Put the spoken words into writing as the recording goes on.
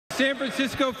San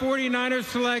Francisco 49ers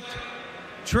select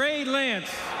Trey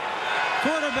Lance,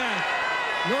 quarterback,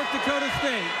 North Dakota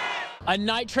State. A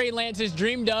night Trey Lance has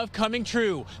dreamed of coming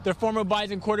true. The former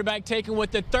Bison quarterback taken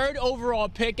with the 3rd overall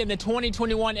pick in the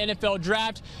 2021 NFL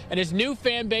Draft, and his new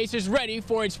fan base is ready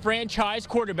for its franchise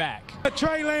quarterback.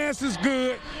 Trey Lance is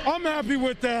good. I'm happy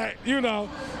with that. You know,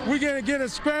 we're going to get a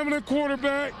scrambling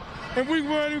quarterback, and we're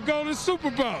ready to go to the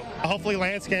Super Bowl. Hopefully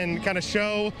Lance can kind of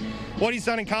show what he's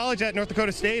done in college at North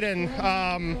Dakota State and,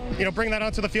 bring that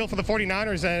onto the field for the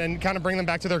 49ers and kind of bring them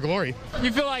back to their glory.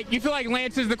 You feel like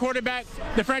Lance is the quarterback,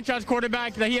 the franchise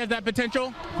quarterback, that he has that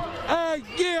potential?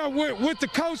 Yeah, with the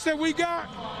coach that we got,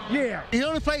 yeah. He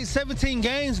only played 17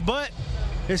 games, but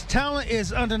his talent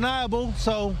is undeniable,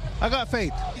 so I got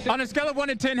faith. On a scale of 1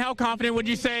 to 10, how confident would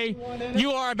you say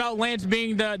you are about Lance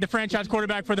being the franchise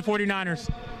quarterback for the 49ers?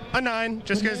 A 9,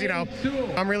 just because,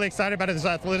 I'm really excited about his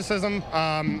athleticism.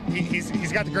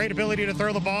 He's got the great ability to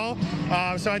throw the ball,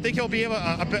 so I think he'll be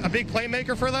a big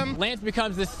playmaker for them. Lance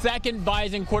becomes the 2nd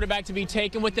Bison quarterback to be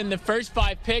taken within the first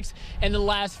 5 picks in the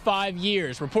last 5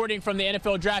 years. Reporting from the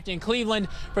NFL Draft in Cleveland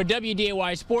for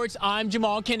WDAY Sports, I'm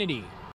Jamal Kennedy.